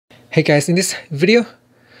Hey guys, in this video,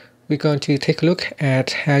 we're going to take a look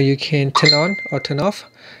at how you can turn on or turn off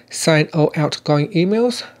sign all outgoing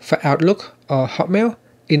emails for Outlook or Hotmail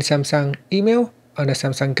in Samsung email on the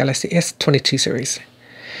Samsung Galaxy S22 series.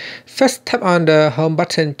 First, tap on the home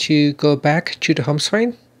button to go back to the home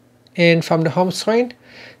screen. And from the home screen,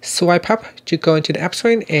 swipe up to go into the app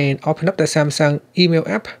screen and open up the Samsung email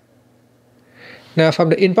app. Now from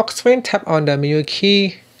the inbox screen, tap on the menu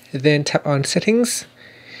key, then tap on settings.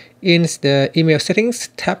 In the email settings,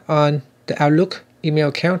 tap on the Outlook email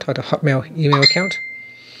account or the Hotmail email account.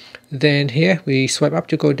 Then here we swipe up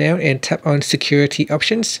to go down and tap on security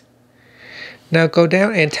options. Now go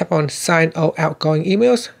down and tap on sign all outgoing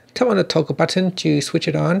emails. Tap on the toggle button to switch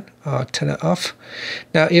it on or turn it off.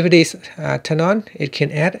 Now if it is turned on, it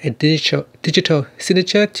can add a digital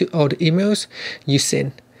signature to all the emails you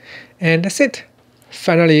send. And that's it.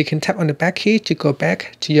 Finally, you can tap on the back key to go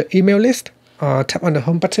back to your email list, or tap on the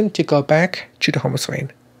home button to go back to the home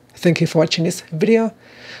screen. Thank you for watching this video.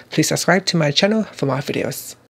 Please subscribe to my channel for more videos.